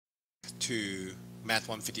to Math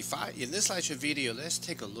 155. In this lecture video, let's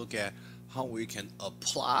take a look at how we can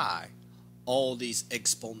apply all these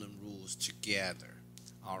exponent rules together.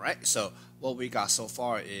 Alright, so what we got so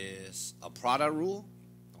far is a product rule,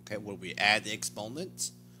 okay, where we add the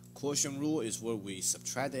exponents. Quotient rule is where we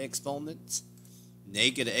subtract the exponents.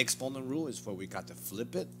 Negative exponent rule is where we got to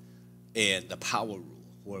flip it. And the power rule,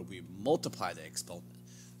 where we multiply the exponent.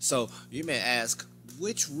 So you may ask,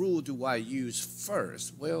 which rule do I use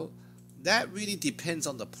first? Well, that really depends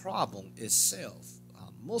on the problem itself.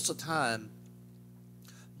 Most of the time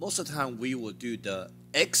we will do the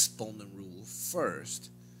exponent rule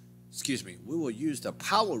first. We will use the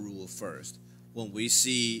power rule first when we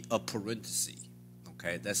see a parenthesis.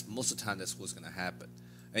 Okay, that's most of the time that's what's going to happen,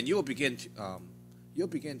 and you'll begin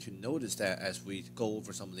to notice that as we go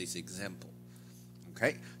over some of these examples.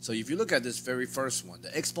 Okay, so if you look at this very first one,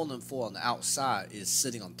 the exponent 4 on the outside is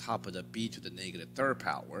sitting on top of the b to the negative third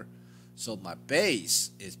power. So my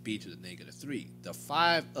base is b to the negative 3. The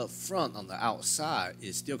 5 up front on the outside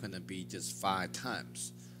is still going to be just 5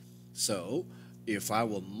 times. So if I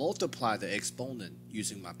will multiply the exponent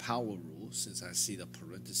using my power rule, since I see the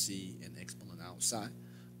parenthesis and exponent outside,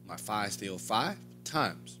 my 5 is still 5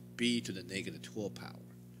 times b to the negative 12 power.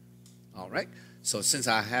 Alright, so since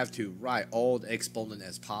I have to write all the exponent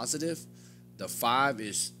as positive, the 5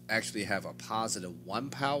 is actually have a positive 1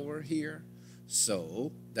 power here,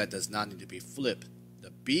 so that does not need to be flipped.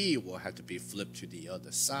 The b will have to be flipped to the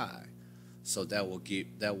other side, so that will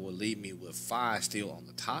leave me with 5 still on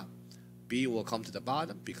the top. B will come to the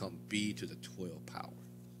bottom, become b to the 12 power.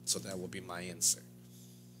 So that will be my answer.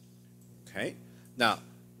 Okay, now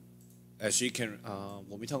as you can,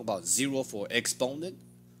 when we talk about 0 for exponent,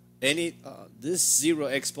 this 0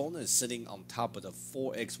 exponent is sitting on top of the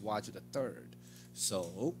 4xy to the third.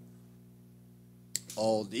 So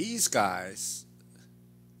all these guys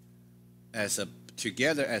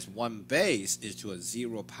together as one base is to a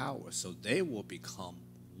 0 power, so they will become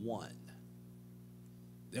 1.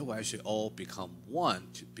 They will actually all become 1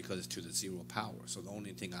 because it's to the 0 power. So the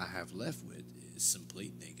only thing I have left with is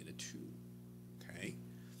simply negative 2. Okay.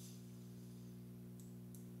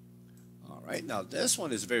 Alright, now this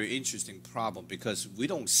one is a very interesting problem because we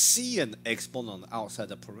don't see an exponent on the outside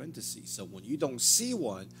the parentheses. So when you don't see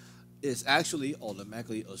one, it's actually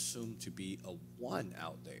automatically assumed to be a 1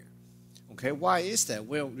 out there. Okay, why is that?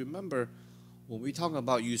 Well, remember, when we talk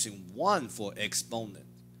about using 1 for exponent,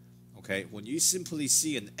 okay, when you simply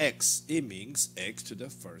see an x, it means x to the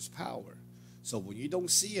first power. So when you don't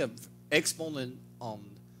see an exponent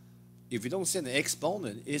if you don't see an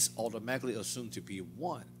exponent, it's automatically assumed to be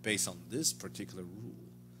 1 based on this particular rule.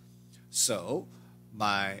 So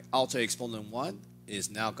my outer exponent 1 is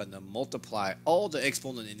now going to multiply all the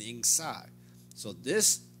exponent in the inside.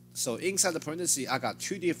 So inside the parentheses, I got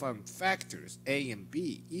 2 different factors, a and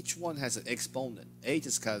b. Each one has an exponent. A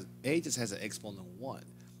just has an exponent 1.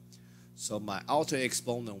 So my outer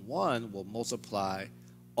exponent 1 will multiply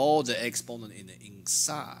all the exponent in the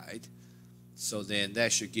inside. So then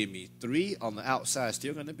that should give me 3 on the outside,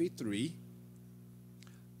 still going to be 3.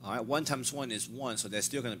 Alright, 1 times 1 is 1, so that's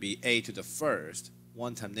still going to be a to the first.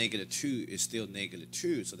 1 times negative 2 is still negative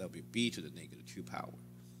 2, so that will be b to the negative 2 power.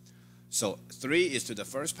 So 3 is to the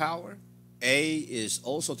first power. A is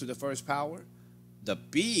also to the first power. The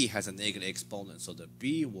b has a negative exponent, so the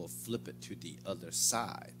b will flip it to the other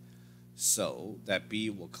side. So that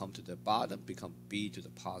b will come to the bottom, become b to the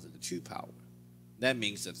positive 2 power. That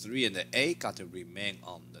means the 3 and the a got to remain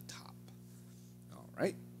on the top.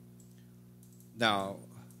 Alright. Now,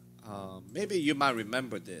 maybe you might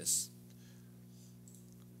remember this.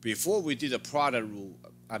 Before we did the product rule,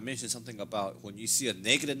 I mentioned something about when you see a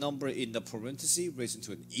negative number in the parentheses raised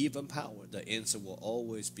to an even power, the answer will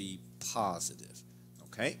always be positive.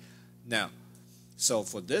 Okay? Now, so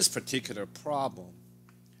for this particular problem,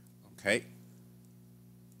 okay,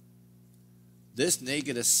 this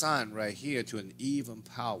negative sign right here to an even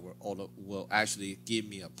power will actually give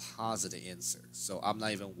me a positive answer. So I'm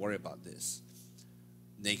not even worried about this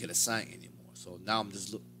negative sign anymore. So now I'm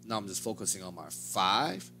just focusing on my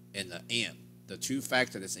 5 and the m, the 2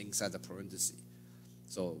 factor that's inside the parenthesis.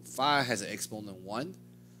 So 5 has an exponent 1.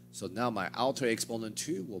 So now my outer exponent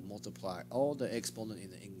 2 will multiply all the exponent in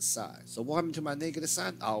the inside. So what happened to my negative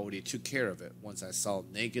sign? I already took care of it. Once I saw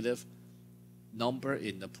negative number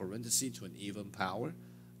in the parenthesis to an even power,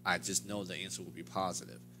 I just know the answer will be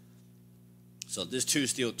positive. So this 2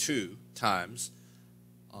 is still 2 times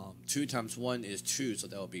 2 times 1 is 2, so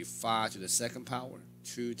that will be 5 to the second power.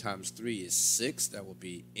 2 times 3 is 6, that will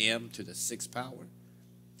be m to the 6th power.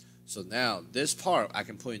 So now this part I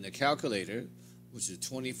can put in the calculator, which is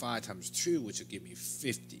 25 times 2, which will give me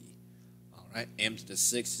 50. right, m to the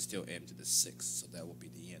 6 is still m to the 6, so that will be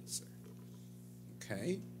the answer.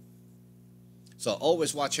 Okay. So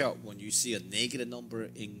always watch out when you see a negative number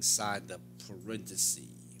inside the parenthesis.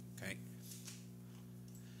 Okay.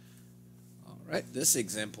 All right, this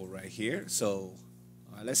example right here. So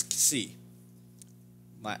let's see.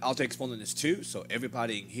 My outer exponent is 2, so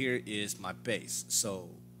everybody in here is my base. So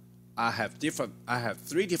I have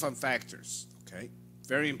 3 different factors. Okay.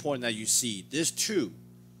 Very important that you see this 2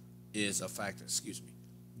 is a factor. Excuse me.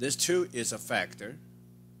 This 2 is a factor.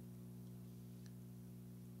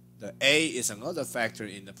 The A is another factor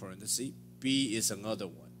in the parenthesis. B is another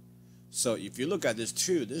one. So if you look at this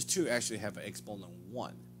 2 actually have an exponent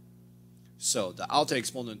 1. So the outer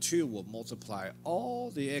exponent 2 will multiply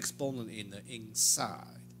all the exponent in the inside.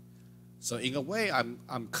 So in a way,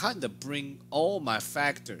 I'm kind of bring all my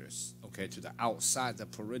factors, okay, to the outside the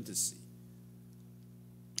parenthesis.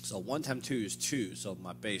 So 1 times 2 is 2. So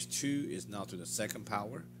my base 2 is now to the second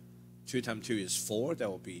power. 2 times 2 is 4.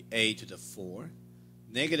 That will be a to the 4.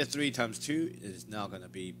 Negative 3 times 2 is now going to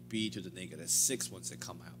be b to the negative 6 once it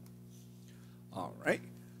come out. All right.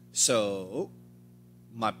 So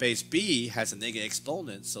my base b has a negative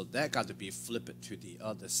exponent, so that got to be flipped to the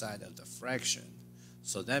other side of the fraction.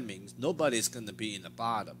 So that means nobody's going to be in the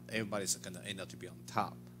bottom. Everybody's going to end up to be on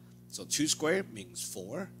top. So 2 squared means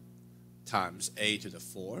 4 times a to the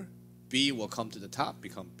 4. B will come to the top,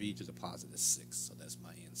 become b to the positive 6. So that's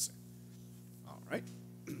my answer. All right.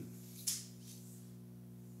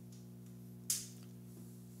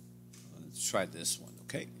 Let's try this one,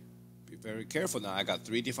 okay? Be very careful now. I got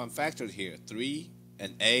 3 different factors here. 3,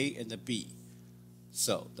 an a, and a b.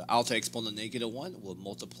 So the outer exponent negative 1 will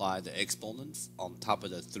multiply the exponent on top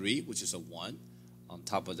of the 3, which is a 1, on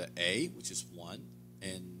top of the a, which is 1,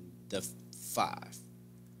 and the 5.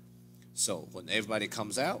 So when everybody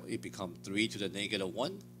comes out, it becomes 3 to the negative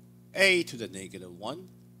 1, a to the negative 1,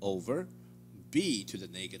 over b to the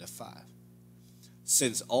negative 5.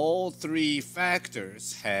 Since all 3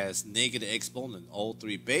 factors has negative exponent, all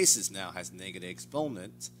 3 bases now has negative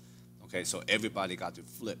exponent, okay, so everybody got to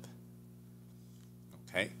flip.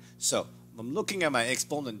 Okay, so I'm looking at my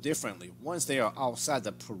exponent differently. Once they are outside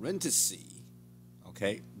the parenthesis,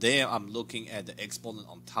 okay, then I'm looking at the exponent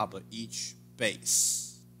on top of each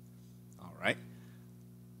base. All right.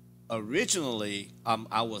 Originally,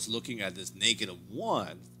 I was looking at this negative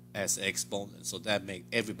 1 as an exponent, so that made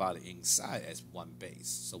everybody inside as one base.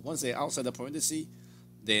 So once they're outside the parenthesis,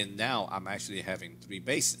 then now I'm actually having 3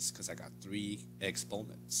 bases because I got 3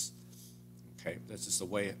 exponents. Okay, that's just the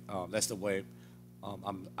way. That's the way.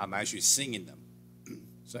 I'm actually singing them.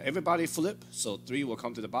 So everybody flip. So 3 will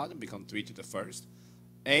come to the bottom, become 3 to the first.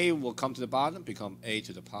 A will come to the bottom, become a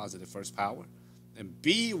to the positive first power. And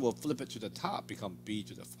B will flip it to the top, become b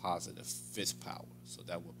to the positive 5th power. So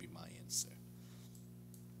that will be my answer.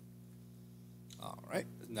 All right.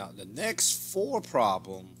 Now the next 4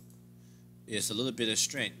 problem is a little bit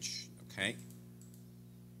strange. Okay.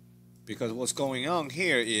 Because what's going on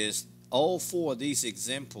here is all 4 of these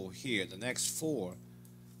examples here, the next 4,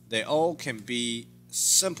 they all can be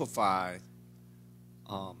simplified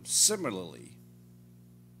similarly.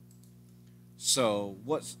 So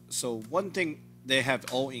one thing they have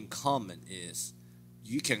all in common is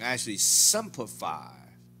you can actually simplify,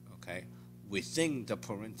 okay, within the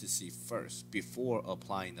parenthesis first before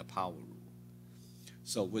applying the power rule.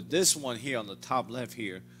 So with this one here on the top left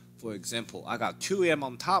here, for example, I got 2m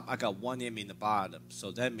on top, I got 1m in the bottom.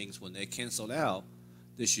 So that means when they cancel out,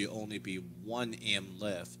 there should only be 1m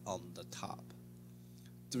left on the top.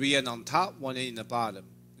 3n on top, 1n in the bottom.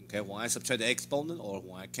 Okay, when I subtract the exponent or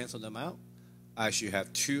when I cancel them out, I should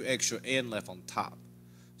have 2 extra n left on top.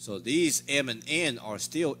 So these m and n are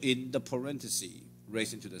still in the parenthesis,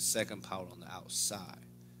 raising to the second power on the outside.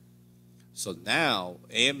 So now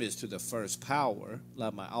m is to the first power,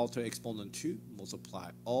 like my outer exponent 2,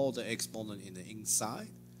 multiply all the exponent in the inside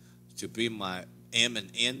to bring my m and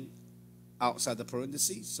n outside the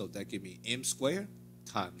parentheses. So that gives me m squared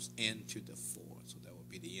times n to the 4. So that would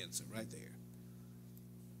be the answer right there.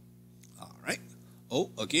 All right. Oh,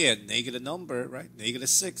 again, negative number, right? Negative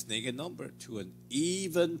 6, negative number to an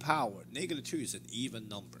even power. Negative 2 is an even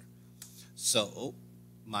number. So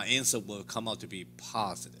my answer will come out to be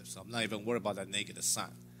positive. So I'm not even worried about that negative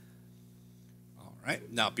sign. All right.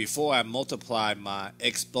 Now, before I multiply my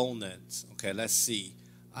exponents, okay, let's see.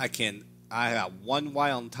 I have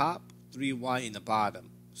 1y on top, 3y in the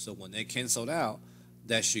bottom. So when they cancel out,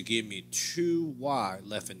 that should give me 2y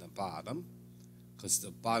left in the bottom, because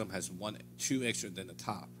the bottom has 2 extra than the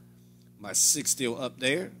top. My 6 still up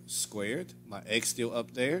there, squared. My x still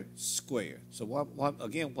up there, squared. So what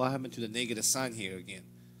happened to the negative sign here again?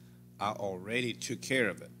 I already took care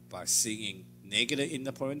of it by seeing negative in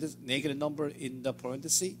the parenthesis, negative number in the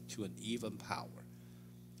parenthesis to an even power.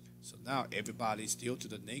 So now everybody's still to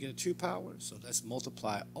the negative 2 power. So let's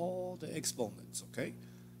multiply all the exponents, okay?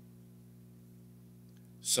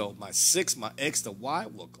 So my 6, my x, the y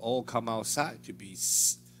will all come outside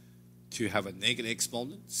to have a negative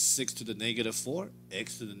exponent. 6 to the negative 4,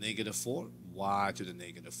 x to the negative 4, y to the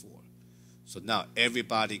negative 4. So now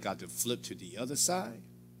everybody got to flip to the other side.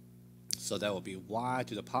 So that will be y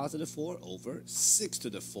to the positive 4 over 6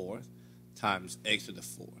 to the 4th times x to the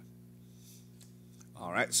 4th.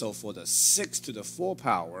 All right, so for the 6 to the 4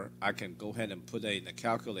 power, I can go ahead and put that in the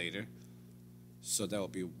calculator. So that will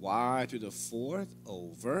be y to the 4th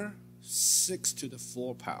over 6 to the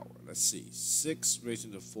 4 power. Let's see, 6 raised to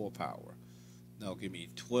the 4 power. That'll give me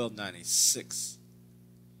 1296.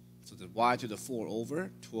 So the y to the 4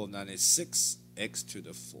 over 1296 x to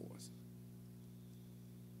the 4th.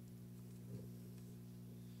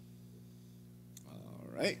 All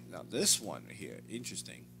right, now this one here,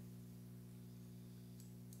 interesting.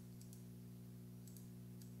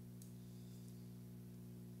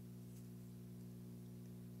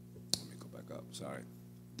 Sorry,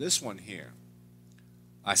 this one here,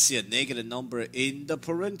 I see a negative number in the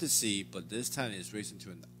parenthesis, but this time it's raised to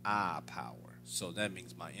an I power. So that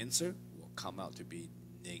means my answer will come out to be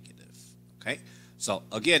negative. Okay, so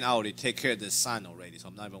again, I already take care of this sign already, so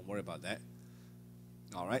I'm not even worried about that.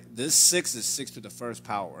 All right, this 6 is 6 to the 1st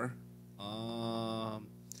power.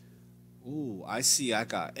 Ooh, I see I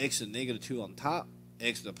got x to the negative 2 on top,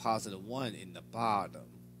 x to the positive 1 in the bottom.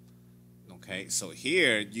 Okay, so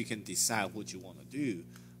here you can decide what you want to do.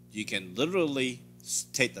 You can literally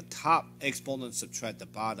take the top exponent, subtract the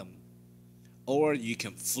bottom, or you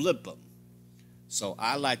can flip them. So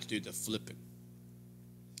I like to do the flipping.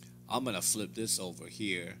 I'm going to flip this over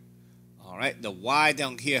here. All right, the y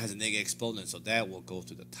down here has a negative exponent, so that will go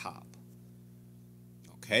to the top.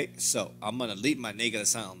 Okay, so I'm going to leave my negative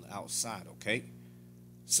sign on the outside, okay?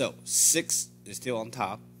 So 6 is still on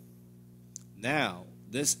top. Now,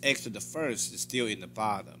 this x to the 1st is still in the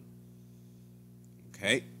bottom.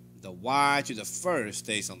 Okay, the y to the 1st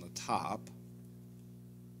stays on the top.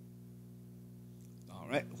 All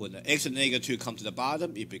right, when the x to the negative 2 comes to the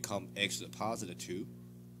bottom, it becomes x to the positive 2.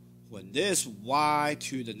 When this y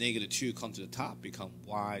to the negative 2 comes to the top, it becomes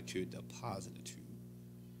y to the positive 2.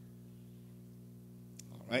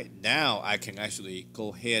 All right, now I can actually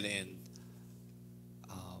go ahead and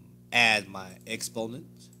add my exponent.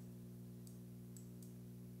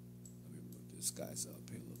 This guy's up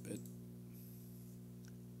here a little bit.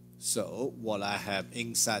 So what I have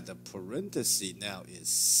inside the parenthesis now is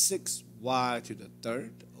 6y to the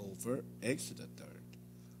 3rd over x to the 3rd,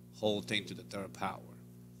 whole thing to the 3rd power.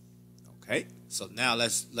 Okay, so now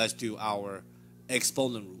let's do our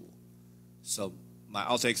exponent rule. So my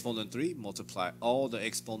outer exponent 3, multiply all the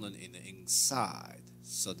exponent in the inside.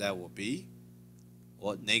 So that will be,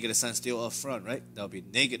 well, negative sign still up front, right? That will be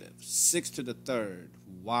negative 6 to the 3rd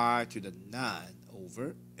y to the 9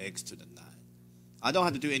 over x to the 9. I don't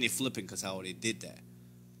have to do any flipping because I already did that.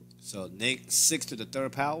 So 6 to the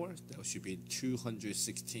 3rd power, that should be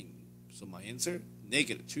 216. So my answer,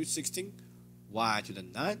 negative 216 y to the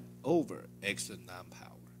 9 over x to the 9 power.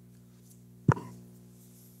 All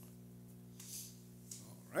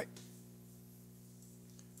right.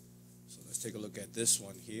 So let's take a look at this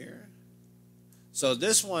one here. So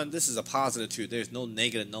this one, this is a positive 2. There's no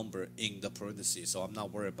negative number in the parentheses, so I'm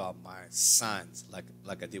not worried about my signs like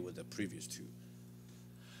I did with the previous 2.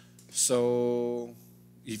 So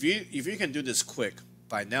if you can do this quick,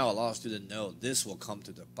 by now a lot of students know this will come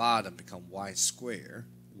to the bottom, become y squared.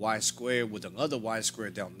 Y squared with another y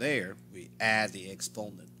squared down there, we add the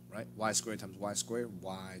exponent, right? Y squared times y squared,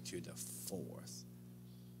 y to the 4th.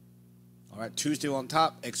 All right, 2 still on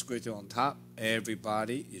top, x squared still on top.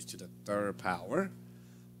 Everybody is to the 3rd power.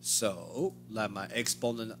 So let my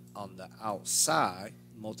exponent on the outside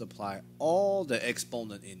multiply all the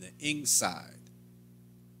exponent in the inside.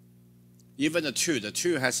 Even the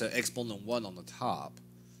 2 has an exponent 1 on the top.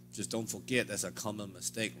 Just don't forget that's a common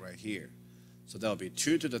mistake right here. So that will be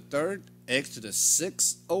 2 to the 3rd, x to the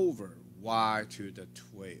 6th over y to the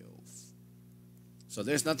 12th. So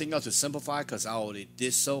there's nothing else to simplify because I already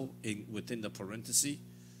did so within the parenthesis.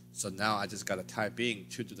 So now I just got to type in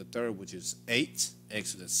 2 to the 3rd, which is 8,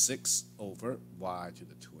 x to the 6th over y to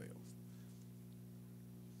the 12th.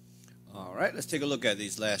 All right, let's take a look at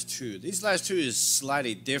these last 2. These last 2 is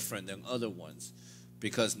slightly different than other ones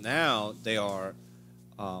because now they are,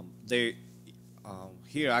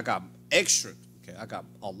 here I got extra. Okay, I got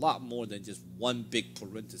a lot more than just one big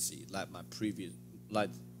parenthesis like my previous, like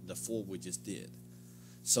the 4 we just did.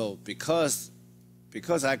 So because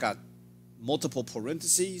I got multiple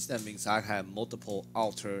parentheses, that means I have multiple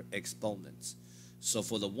outer exponents. So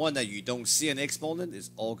for the one that you don't see an exponent,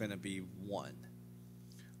 it's all going to be 1.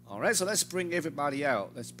 All right, so let's bring everybody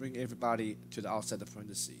out. Let's bring everybody to the outside of the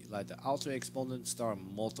parentheses. Like the outer exponent start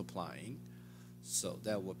multiplying. So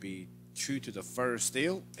that would be 2 to the first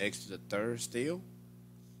still, x to the third still.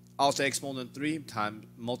 Outer exponent 3 times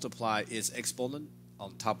multiply its exponent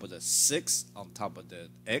on top of the 6 on top of the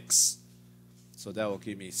x. So that will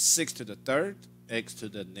give me 6 to the third, x to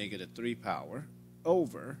the negative 3 power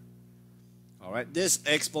over. All right, this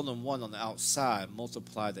exponent 1 on the outside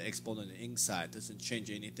multiply the exponent on the inside. Doesn't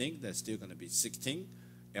change anything. That's still going to be 16.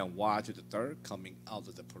 And y to the third coming out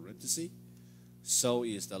of the parenthesis. So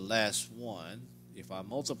is the last one. If I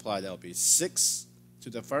multiply, that will be 6 to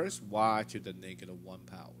the first, y to the negative 1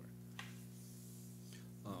 power.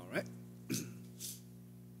 All right.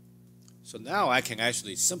 So now I can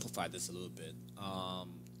actually simplify this a little bit.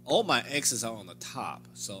 All my x's are on the top,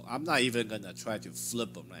 so I'm not even going to try to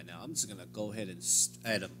flip them right now. I'm just going to go ahead and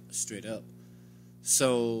add them straight up.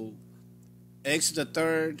 So x to the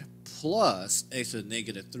third plus x to the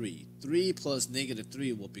negative 3. 3 plus negative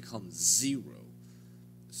 3 will become 0.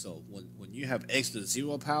 So when you have x to the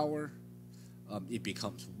 0 power, it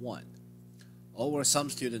becomes 1. Or some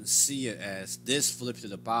students see it as this flip to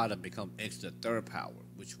the bottom become x to the third power,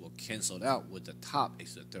 which will cancel out with the top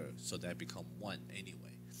x to the third, so that become 1 anyway.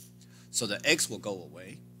 So the x will go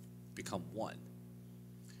away, become 1.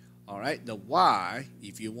 All right, the y,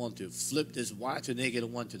 if you want to flip this y to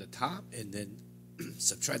negative 1 to the top and then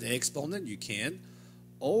subtract the exponent, you can.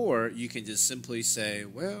 Or you can just simply say,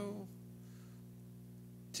 well,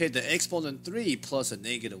 take the exponent 3 plus a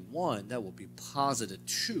negative 1, that will be positive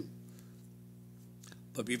 2.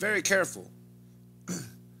 But be very careful.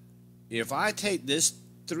 If I take this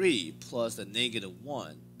 3 plus the negative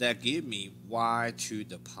 1, that gives me y to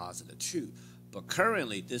the positive 2. But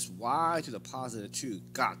currently, this y to the positive 2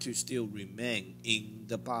 got to still remain in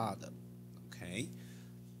the bottom. Okay?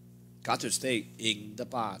 Got to stay in the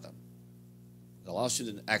bottom. A lot of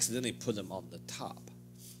students accidentally put them on the top.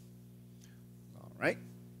 All right?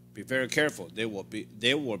 Be very careful. They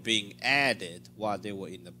were being added while they were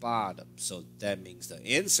in the bottom. So that means the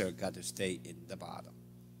answer got to stay in the bottom.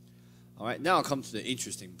 All right, now come to the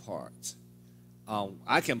interesting part.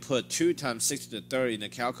 I can put 2 times 6 to the third in the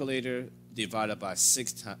calculator divided by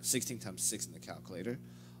 16 times 6 in the calculator.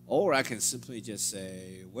 Or I can simply just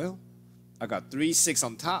say, well, I got 3 6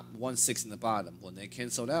 on top, 1 6 in the bottom. When they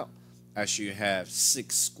canceled out, I should have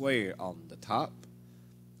 6 squared on the top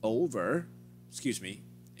over,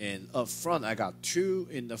 and up front I got 2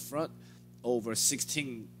 in the front over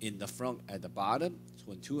 16 in the front at the bottom. So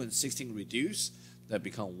when 2 and 16 reduce, that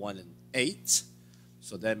become 1 and 8.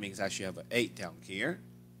 So that means I should have an 8 down here.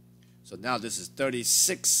 So now this is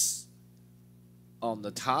 36 on the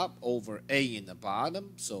top over 8 in the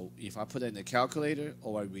bottom. So if I put it in the calculator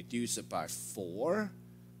or I reduce it by 4,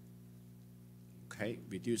 okay,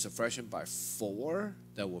 reduce the fraction by 4,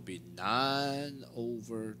 that will be 9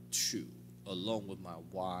 over 2 along with my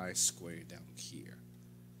y squared down here.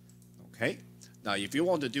 Okay, now if you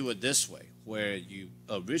want to do it this way, where you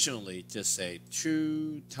originally just say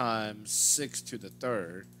 2 times 6 to the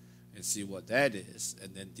third and see what that is,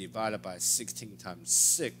 and then divide it by 16 times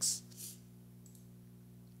 6,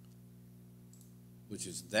 which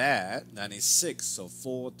is that, 96. So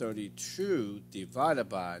 432 divided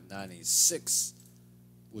by 96,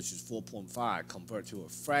 which is 4.5, compared to a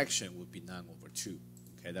fraction would be 9 over 2.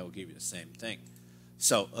 Okay, that will give you the same thing.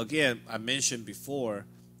 So again, I mentioned before,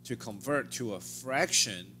 to convert to a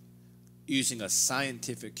fraction using a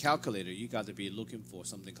scientific calculator, you got to be looking for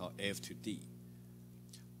something called F to D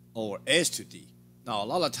or S to D. Now, a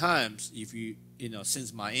lot of times, if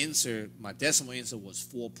since my decimal answer was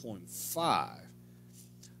 4.5,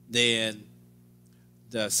 then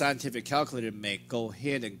the scientific calculator may go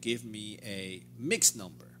ahead and give me a mixed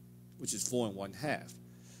number, which is 4 1/2.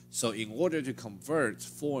 So in order to convert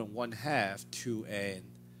 4 1/2 to an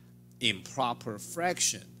improper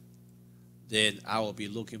fraction, then I will be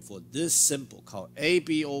looking for this symbol called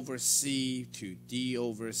AB over C to D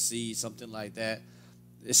over C, something like that.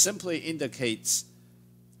 It simply indicates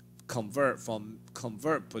convert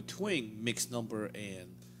between mixed number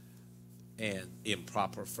and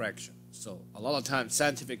improper fraction. So a lot of times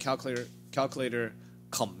scientific calculator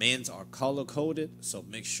commands are color coded, so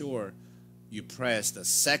make sure you press the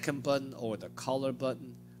second button or the color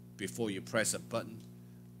button before you press a button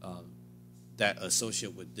that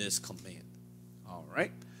associate with this command. All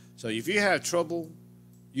right. So if you have trouble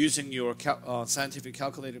using your scientific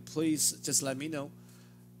calculator, please just let me know.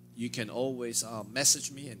 you can always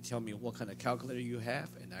message me and tell me what kind of calculator you have,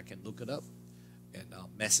 and I can look it up and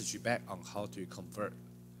message you back on how to convert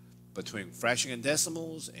between fraction and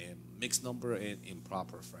decimals and mixed number and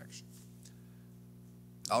improper fraction.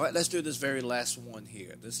 All right, let's do this very last one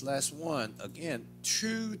here. This last one, again,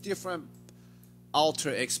 two different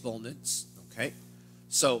altered exponents, okay?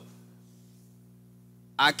 So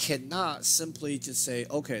I cannot simply just say,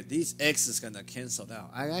 okay, these x is going to cancel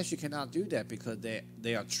out. I actually cannot do that because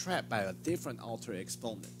they are trapped by a different altered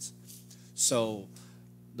exponent. So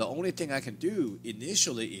the only thing I can do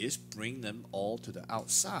initially is bring them all to the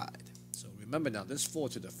outside. So remember now, this 4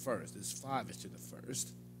 to the first, this 5 is to the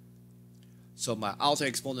first. So my altered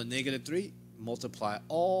exponent -3, multiply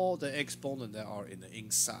all the exponents that are in the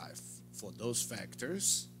inside for those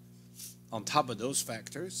factors. On top of those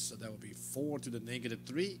factors, so that would be 4 to the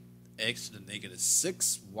 -3, x to the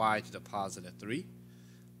 -6, y to the +3.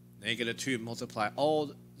 -2 multiply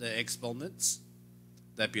all the exponents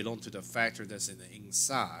that belong to the factor that's in the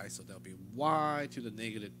inside, so that would be y to the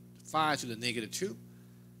 -5 to the -2,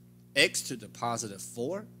 x to the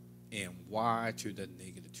 +4, and y to the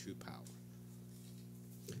 -2 power.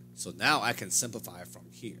 So now I can simplify from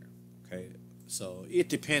here, okay? So it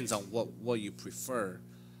depends on what you prefer.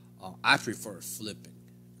 I prefer flipping,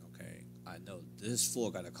 okay? I know this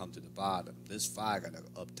 4 got to come to the bottom. This 5 got to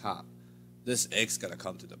go up top. This x got to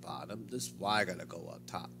come to the bottom. This y got to go up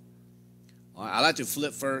top. I like to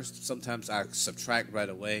flip first. Sometimes I subtract right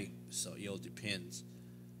away, so it all depends.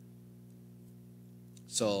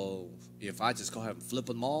 So if I just go ahead and flip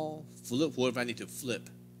them all, flip whoever I need to flip,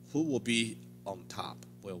 who will be on top?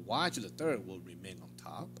 Well, y to the third will remain on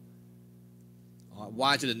top.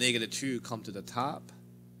 Y to the -2 come to the top.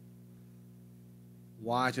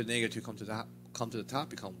 Y to the -2 come to the top,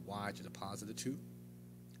 become y to the +2.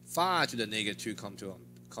 5 to the -2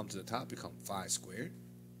 come to the top, become 5 squared.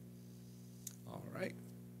 All right.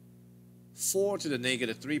 4 to the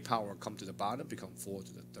 -3 power come to the bottom, become 4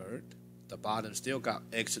 to the third. The bottom still got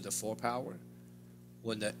x to the 4 power.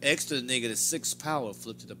 When the x to the -6 power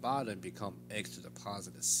flip to the bottom, become x to the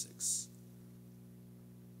 +6.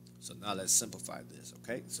 So now let's simplify this,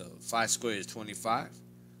 okay? So 5 squared is 25.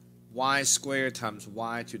 Y squared times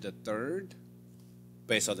y to the third.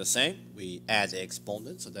 Base are the same. We add the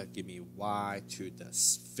exponent, so that give me y to the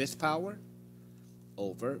 5th power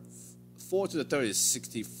over 4 to the third is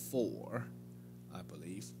 64, I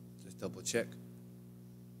believe. Just double check.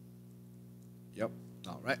 Yep.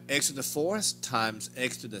 All right. X to the 4th times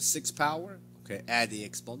x to the 6th power. Okay. Add the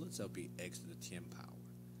exponents. That'll be x to the 10th power.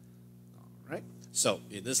 All right. So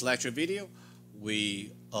in this lecture video,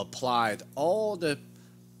 we applied all the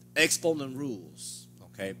exponent rules,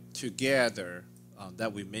 okay, together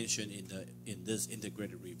that we mentioned in this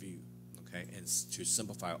integrated review, okay, and to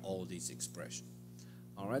simplify all these expressions.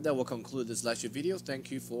 All right, that will conclude this lecture video.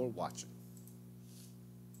 Thank you for watching.